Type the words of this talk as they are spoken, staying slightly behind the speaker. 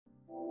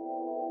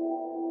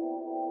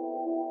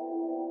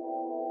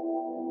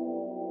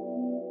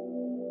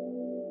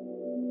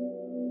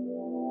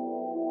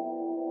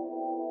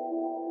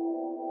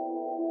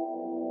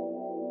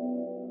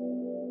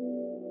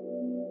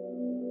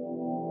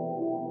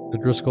The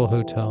Driscoll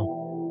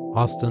Hotel,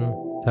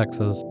 Austin,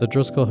 Texas. The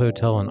Driscoll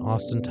Hotel in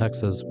Austin,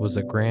 Texas was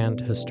a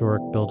grand,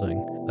 historic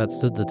building that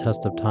stood the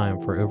test of time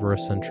for over a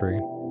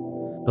century.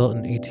 Built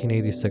in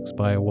 1886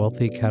 by a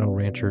wealthy cattle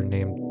rancher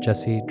named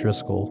Jesse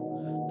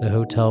Driscoll, the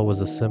hotel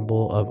was a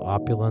symbol of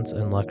opulence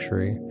and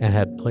luxury and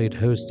had played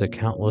host to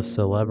countless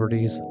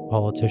celebrities,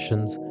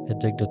 politicians,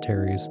 and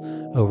dignitaries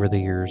over the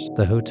years.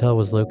 The hotel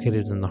was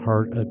located in the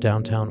heart of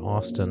downtown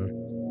Austin,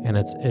 and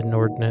its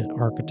inordinate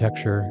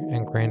architecture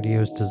and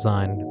grandiose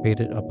design made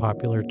it a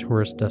popular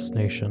tourist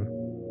destination.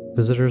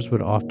 Visitors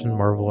would often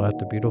marvel at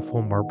the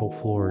beautiful marble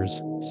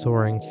floors,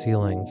 soaring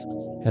ceilings,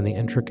 and the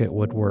intricate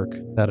woodwork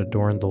that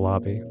adorned the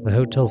lobby. The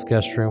hotel's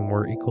guest room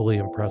were equally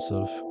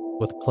impressive,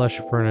 with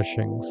plush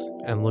furnishings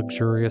and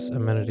luxurious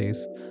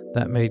amenities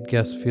that made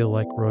guests feel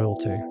like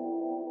royalty.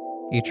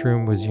 Each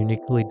room was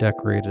uniquely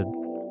decorated,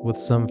 with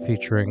some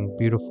featuring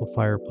beautiful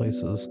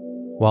fireplaces,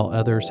 while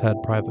others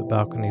had private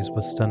balconies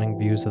with stunning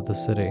views of the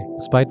city.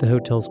 Despite the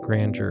hotel's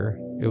grandeur,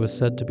 it was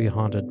said to be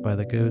haunted by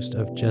the ghost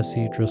of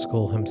Jesse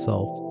Driscoll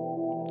himself.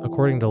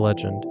 According to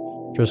legend,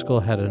 Driscoll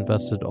had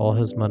invested all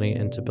his money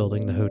into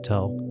building the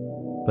hotel,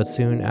 but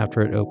soon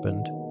after it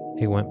opened,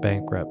 he went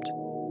bankrupt.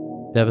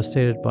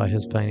 Devastated by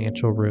his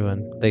financial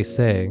ruin, they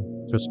say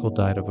Driscoll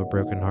died of a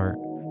broken heart,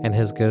 and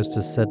his ghost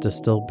is said to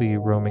still be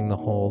roaming the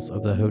halls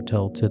of the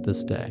hotel to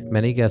this day.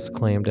 Many guests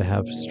claim to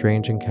have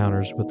strange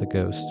encounters with the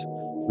ghost,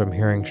 from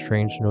hearing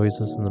strange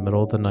noises in the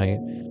middle of the night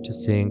to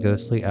seeing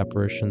ghostly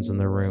apparitions in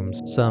their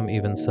rooms. Some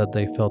even said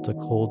they felt a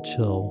cold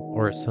chill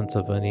or a sense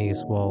of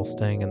unease while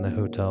staying in the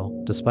hotel.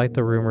 Despite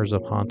the rumors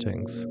of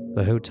hauntings,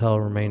 the hotel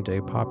remained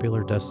a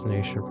popular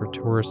destination for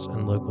tourists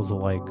and locals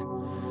alike.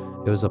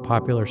 It was a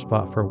popular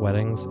spot for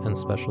weddings and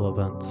special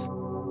events,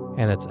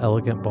 and its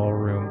elegant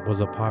ballroom was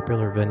a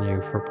popular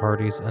venue for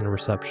parties and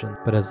receptions.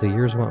 But as the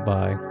years went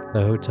by,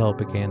 the hotel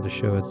began to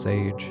show its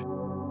age.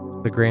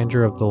 The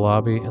grandeur of the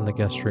lobby and the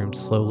guest rooms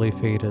slowly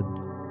faded,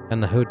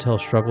 and the hotel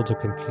struggled to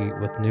compete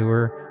with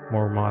newer,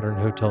 more modern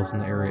hotels in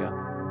the area.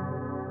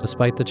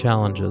 Despite the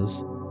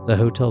challenges, the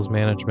hotel's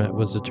management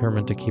was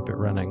determined to keep it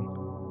running,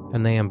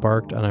 and they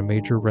embarked on a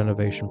major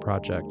renovation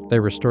project.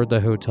 They restored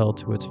the hotel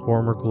to its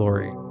former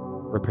glory,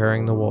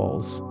 repairing the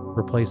walls,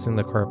 replacing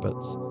the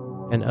carpets,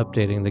 and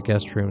updating the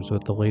guest rooms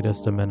with the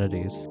latest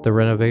amenities. The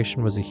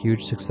renovation was a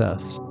huge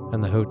success,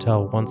 and the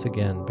hotel once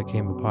again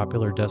became a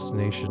popular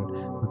destination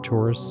for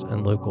tourists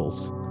and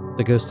locals.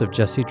 The ghost of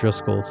Jesse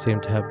Driscoll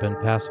seemed to have been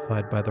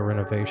pacified by the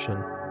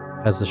renovation,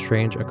 as the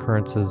strange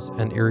occurrences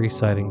and eerie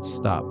sightings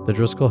stopped. The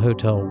Driscoll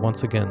Hotel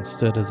once again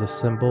stood as a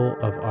symbol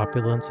of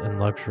opulence and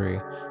luxury,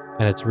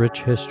 and its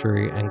rich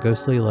history and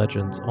ghostly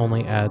legends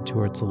only add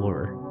to its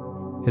allure.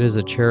 It is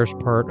a cherished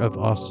part of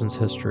Austin's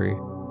history,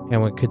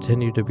 and would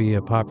continue to be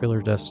a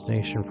popular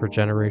destination for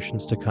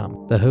generations to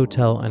come. The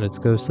hotel and its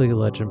ghostly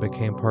legend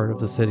became part of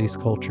the city's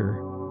culture,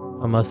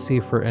 a must-see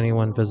for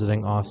anyone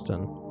visiting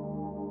Austin.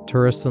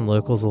 Tourists and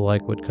locals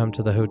alike would come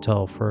to the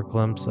hotel for a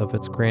glimpse of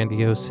its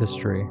grandiose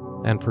history,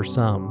 and for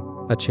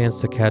some, a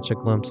chance to catch a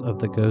glimpse of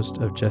the ghost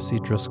of Jesse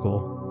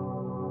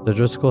Driscoll. The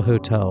Driscoll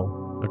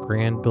Hotel, a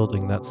grand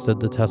building that stood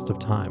the test of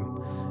time,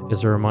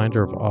 is a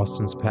reminder of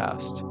Austin's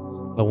past,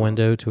 a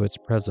window to its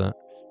present,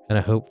 and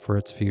a hope for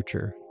its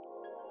future.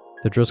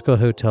 The Driscoll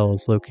Hotel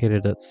is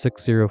located at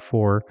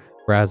 604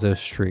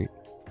 Brazos Street,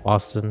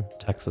 Austin,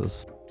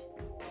 Texas.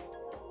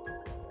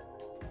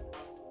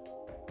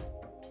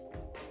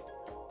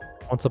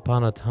 Once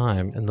upon a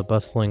time, in the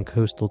bustling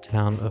coastal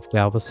town of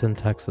Galveston,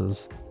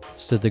 Texas,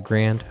 stood the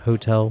Grand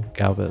Hotel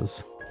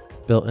Galvez.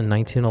 Built in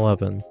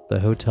 1911, the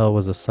hotel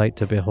was a sight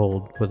to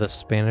behold, with a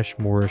Spanish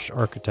Moorish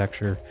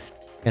architecture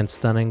and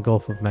stunning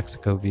Gulf of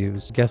Mexico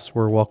views. Guests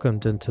were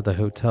welcomed into the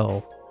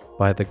hotel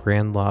by the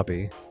grand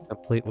lobby,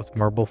 complete with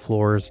marble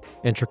floors,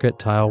 intricate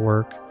tile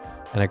work,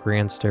 and a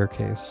grand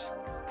staircase.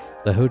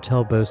 The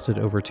hotel boasted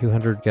over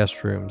 200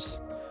 guest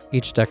rooms,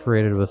 each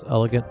decorated with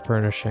elegant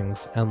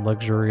furnishings and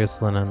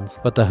luxurious linens.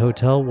 But the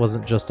hotel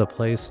wasn't just a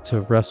place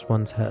to rest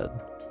one's head.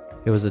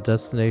 It was a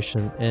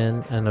destination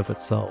in and of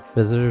itself.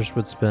 Visitors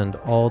would spend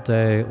all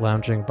day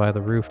lounging by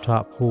the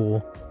rooftop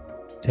pool,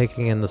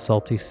 taking in the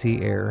salty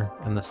sea air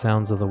and the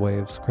sounds of the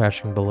waves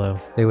crashing below.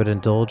 They would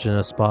indulge in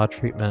a spa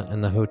treatment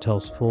in the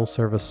hotel's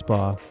full-service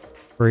spa,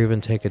 or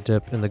even take a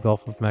dip in the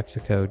Gulf of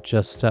Mexico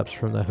just steps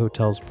from the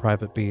hotel's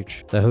private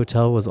beach. The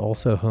hotel was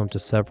also home to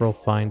several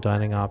fine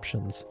dining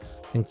options,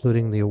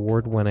 including the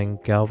award-winning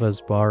Galvez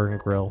Bar and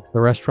Grill.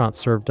 The restaurant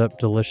served up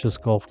delicious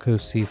Gulf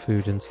Coast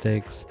seafood and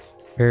steaks,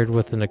 paired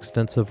with an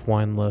extensive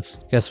wine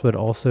list. Guests would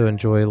also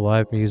enjoy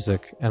live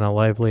music and a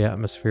lively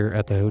atmosphere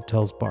at the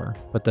hotel's bar.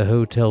 But the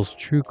hotel's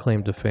true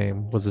claim to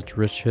fame was its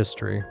rich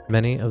history.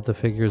 Many of the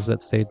figures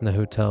that stayed in the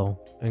hotel,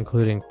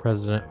 including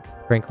President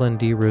Franklin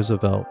D.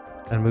 Roosevelt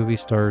and movie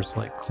stars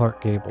like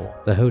Clark Gable.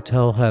 The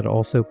hotel had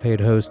also paid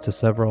host to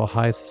several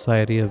high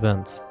society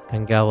events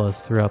and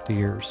galas throughout the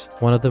years.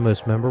 One of the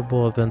most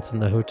memorable events in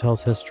the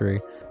hotel's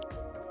history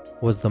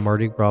was the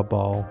Mardi Gras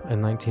Ball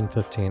in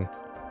 1915.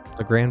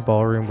 The grand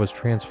ballroom was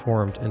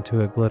transformed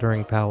into a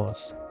glittering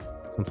palace,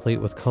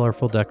 complete with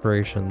colorful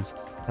decorations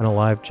and a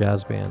live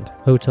jazz band.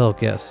 Hotel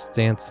guests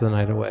danced the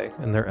night away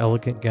in their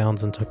elegant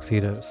gowns and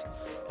tuxedos,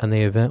 and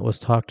the event was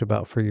talked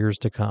about for years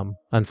to come.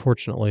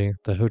 Unfortunately,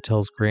 the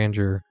hotel's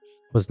grandeur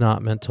was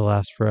not meant to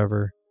last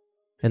forever.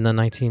 In the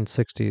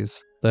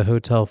 1960s, the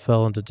hotel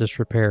fell into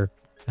disrepair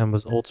and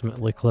was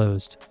ultimately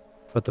closed.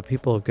 But the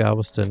people of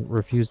Galveston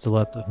refused to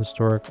let the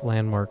historic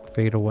landmark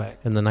fade away.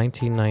 In the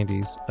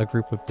 1990s, a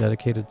group of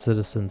dedicated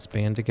citizens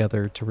band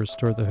together to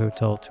restore the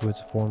hotel to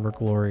its former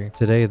glory.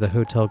 Today, the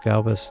Hotel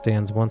Galvez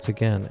stands once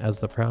again as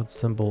the proud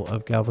symbol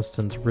of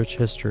Galveston's rich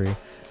history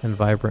and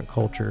vibrant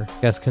culture.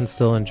 Guests can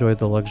still enjoy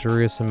the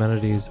luxurious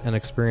amenities and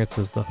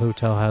experiences the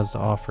hotel has to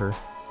offer,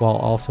 while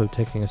also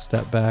taking a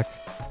step back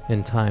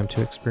in time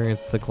to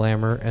experience the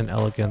glamour and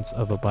elegance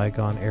of a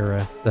bygone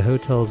era. The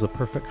hotel is a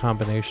perfect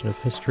combination of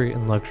history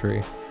and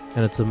luxury,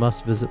 and it's a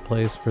must-visit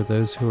place for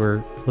those who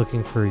are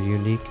looking for a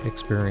unique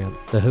experience.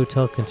 The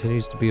hotel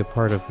continues to be a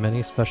part of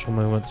many special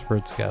moments for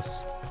its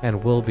guests,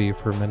 and will be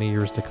for many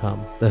years to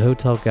come. The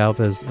Hotel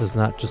Galvez is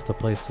not just a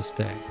place to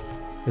stay.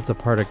 It's a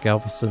part of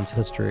Galveston's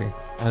history,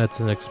 and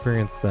it's an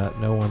experience that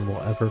no one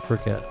will ever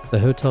forget. The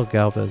Hotel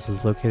Galvez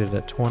is located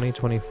at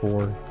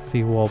 2024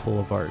 Seawall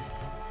Boulevard,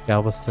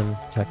 Galveston,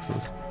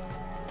 Texas.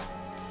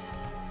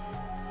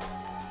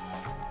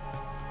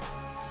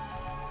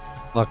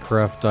 La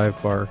Carafe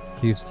Dive Bar,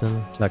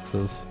 Houston,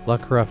 Texas. La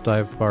Carafe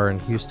Dive Bar in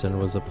Houston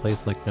was a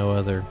place like no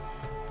other.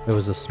 It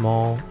was a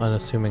small,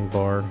 unassuming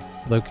bar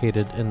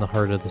located in the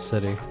heart of the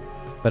city,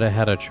 but it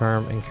had a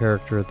charm and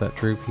character that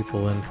drew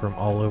people in from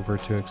all over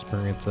to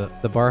experience it.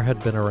 The bar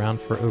had been around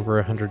for over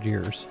 100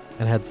 years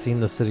and had seen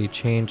the city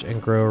change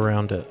and grow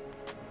around it,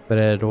 but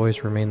it had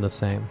always remained the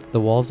same. The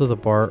walls of the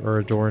bar are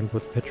adorned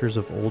with pictures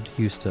of old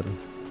Houston,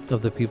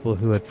 of the people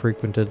who had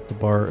frequented the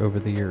bar over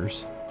the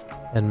years,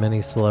 and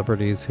many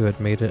celebrities who had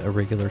made it a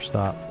regular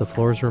stop. The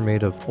floors were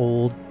made of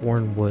old,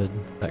 worn wood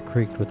that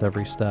creaked with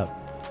every step,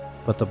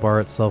 but the bar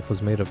itself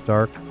was made of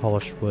dark,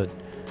 polished wood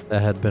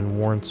that had been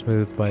worn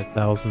smooth by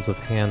thousands of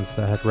hands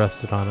that had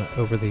rested on it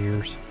over the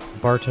years. The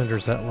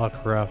bartenders at La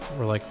Carafe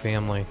were like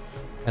family,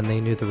 and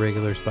they knew the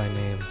regulars by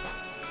name.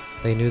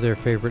 They knew their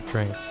favorite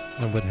drinks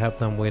and would have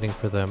them waiting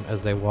for them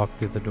as they walked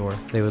through the door.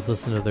 They would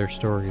listen to their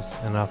stories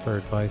and offer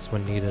advice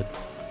when needed,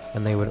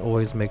 and they would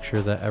always make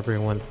sure that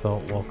everyone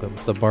felt welcome.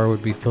 The bar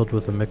would be filled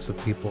with a mix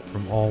of people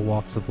from all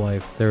walks of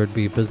life. There would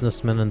be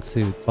businessmen in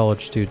suits,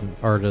 college students,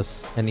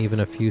 artists, and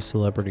even a few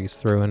celebrities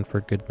thrown in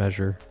for good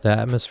measure. The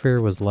atmosphere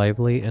was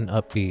lively and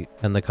upbeat,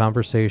 and the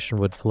conversation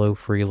would flow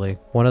freely.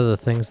 One of the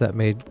things that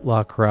made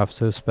La Carafe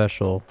so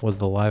special was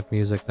the live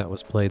music that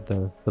was played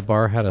there. The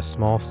bar had a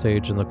small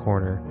stage in the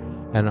corner,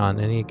 and on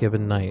any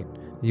given night,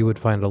 you would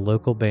find a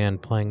local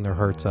band playing their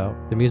hearts out.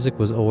 The music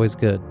was always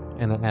good,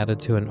 and it added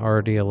to an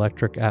already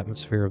electric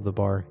atmosphere of the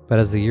bar. But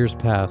as the years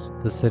passed,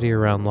 the city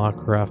around La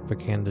Carafe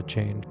began to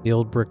change. The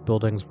old brick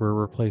buildings were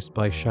replaced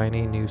by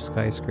shiny new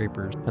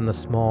skyscrapers, and the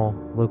small,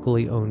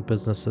 locally owned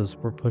businesses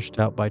were pushed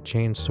out by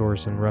chain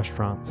stores and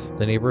restaurants.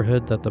 The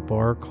neighborhood that the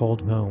bar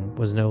called home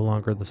was no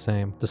longer the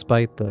same.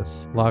 Despite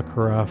this, La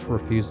Carafe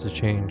refused to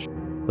change.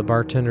 The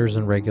bartenders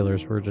and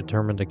regulars were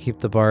determined to keep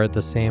the bar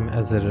the same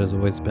as it has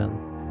always been,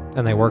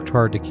 and they worked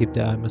hard to keep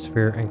the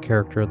atmosphere and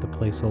character of the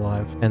place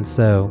alive. And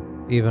so,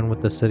 even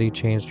with the city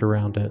changed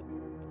around it,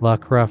 La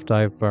Carafe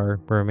Dive Bar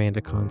remained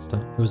a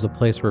constant. It was a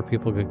place where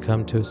people could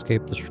come to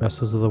escape the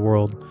stresses of the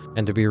world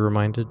and to be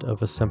reminded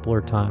of a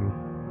simpler time.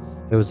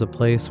 It was a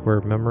place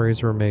where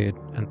memories were made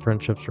and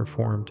friendships were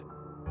formed.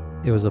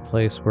 It was a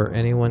place where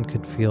anyone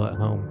could feel at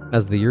home.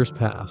 As the years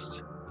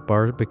passed, the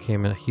bar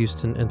became a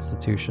Houston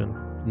institution,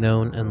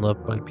 known and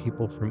loved by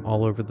people from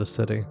all over the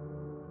city.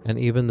 And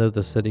even though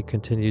the city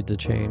continued to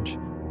change,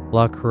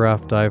 La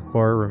Carafe Dive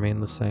Bar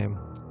remained the same,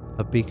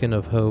 a beacon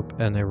of hope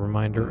and a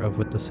reminder of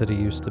what the city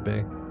used to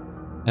be.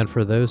 And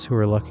for those who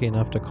were lucky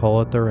enough to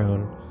call it their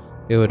own,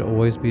 it would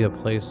always be a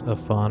place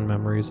of fond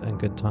memories and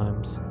good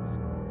times.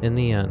 In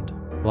the end,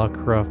 La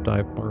Carafe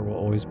Dive Bar will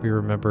always be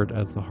remembered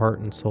as the heart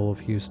and soul of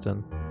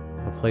Houston,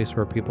 a place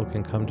where people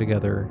can come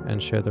together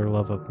and share their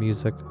love of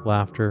music,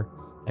 laughter,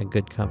 and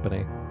good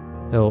company.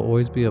 It will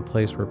always be a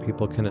place where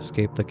people can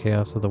escape the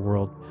chaos of the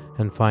world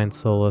and find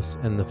solace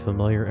in the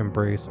familiar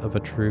embrace of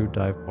a true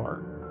dive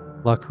bar.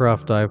 La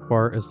Carafe Dive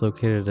Bar is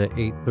located at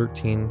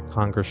 813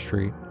 Congress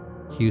Street,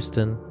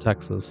 Houston,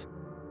 Texas.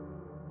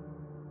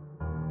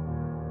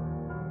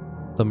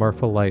 The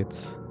Marfa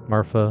Lights,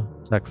 Marfa,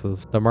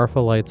 Texas. The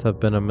Marfa Lights have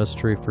been a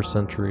mystery for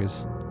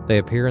centuries. They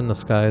appear in the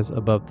skies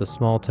above the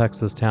small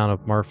Texas town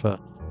of Marfa,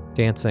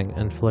 dancing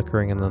and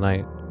flickering in the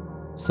night.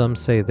 Some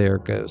say they are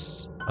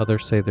ghosts,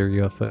 others say they're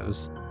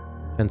UFOs,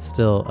 and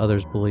still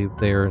others believe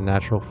they are a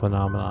natural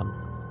phenomenon.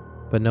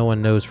 But no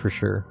one knows for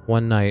sure.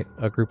 One night,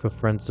 a group of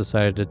friends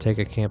decided to take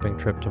a camping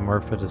trip to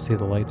Marfa to see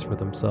the lights for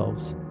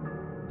themselves.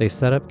 They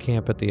set up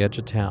camp at the edge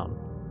of town,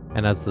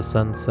 and as the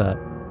sun set,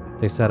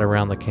 they sat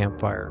around the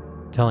campfire,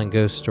 telling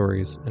ghost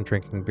stories and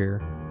drinking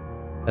beer.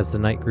 As the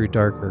night grew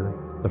darker,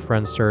 the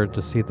friends started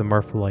to see the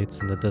Marfa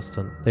lights in the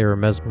distance. They were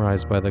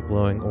mesmerized by the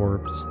glowing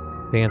orbs.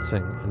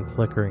 dancing and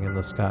flickering in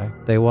the sky.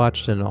 They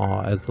watched in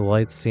awe as the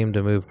lights seemed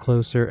to move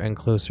closer and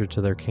closer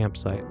to their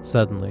campsite.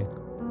 Suddenly,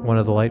 one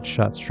of the lights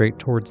shot straight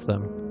towards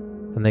them,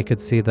 and they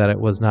could see that it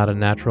was not a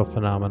natural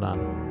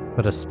phenomenon,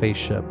 but a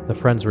spaceship. The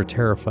friends were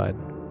terrified,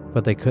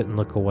 but they couldn't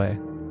look away.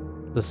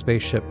 The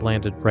spaceship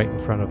landed right in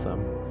front of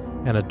them,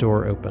 and a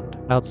door opened.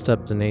 Out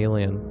stepped an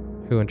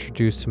alien, who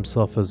introduced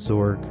himself as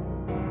Zorg.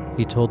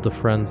 He told the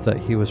friends that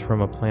he was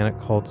from a planet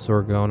called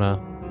Zorgona,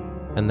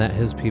 and that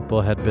his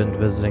people had been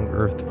visiting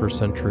Earth for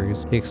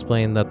centuries. He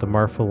explained that the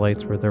Marfa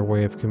lights were their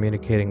way of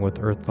communicating with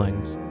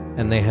Earthlings,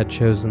 and they had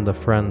chosen the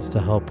friends to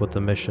help with the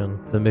mission.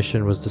 The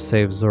mission was to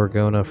save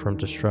Zorgona from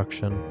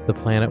destruction. The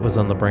planet was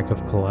on the brink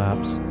of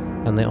collapse,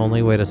 and the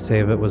only way to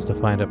save it was to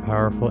find a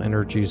powerful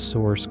energy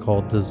source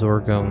called the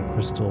Zorgone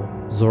Crystal.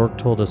 Zorg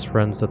told his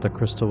friends that the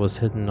crystal was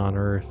hidden on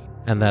Earth,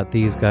 and that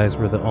these guys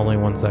were the only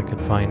ones that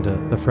could find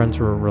it. The friends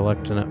were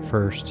reluctant at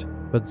first,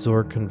 but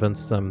Zorg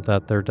convinced them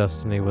that their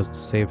destiny was to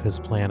save his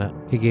planet.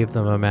 He gave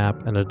them a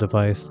map and a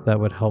device that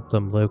would help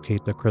them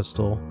locate the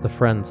crystal. The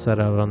friends set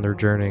out on their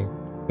journey,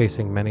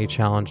 facing many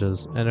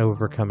challenges and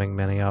overcoming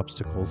many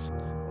obstacles.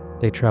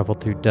 They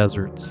traveled through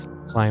deserts,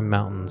 climbed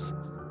mountains,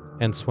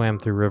 and swam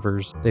through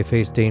rivers. They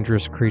faced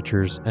dangerous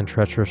creatures and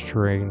treacherous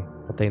terrain,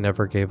 but they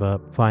never gave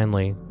up.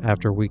 Finally,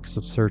 after weeks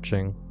of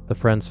searching, the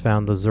friends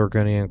found the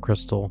Zorgonian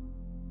crystal.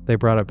 They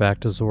brought it back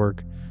to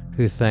Zorg,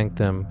 who thanked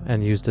them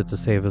and used it to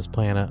save his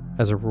planet.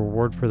 As a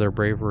reward for their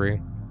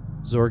bravery,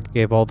 Zorg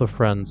gave all the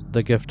friends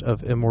the gift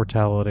of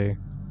immortality.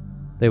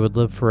 They would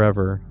live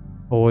forever,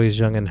 always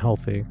young and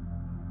healthy,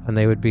 and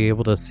they would be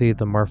able to see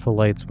the Marfa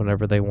lights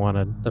whenever they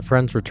wanted. The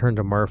friends returned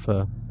to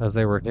Marfa as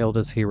they were hailed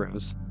as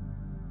heroes.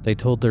 They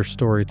told their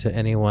story to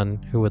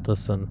anyone who would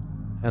listen,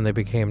 and they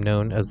became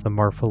known as the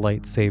Marfa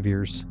Light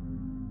Saviors.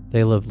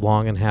 They lived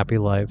long and happy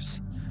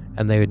lives,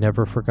 and they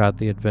never forgot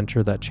the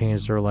adventure that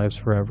changed their lives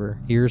forever.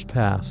 Years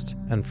passed,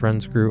 and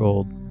friends grew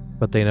old,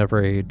 but they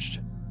never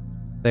aged.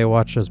 They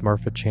watched as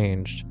Marfa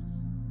changed,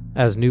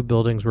 as new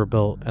buildings were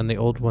built and the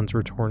old ones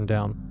were torn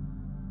down.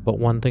 But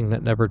one thing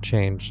that never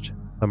changed,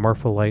 the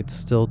Marfa lights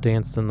still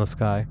danced in the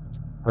sky,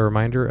 a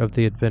reminder of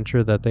the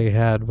adventure that they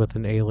had with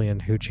an alien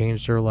who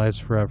changed their lives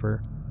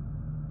forever.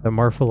 The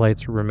Marfa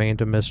lights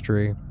remained a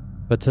mystery,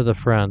 but to the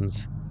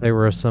friends, they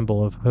were a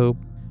symbol of hope,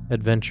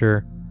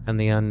 adventure, and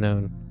the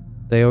unknown.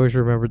 They always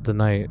remembered the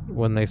night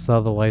when they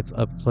saw the lights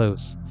up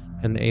close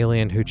and the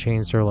alien who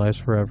changed their lives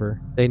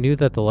forever. They knew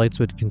that the lights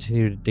would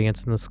continue to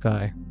dance in the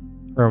sky,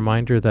 a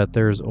reminder that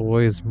there is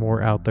always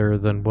more out there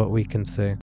than what we can see.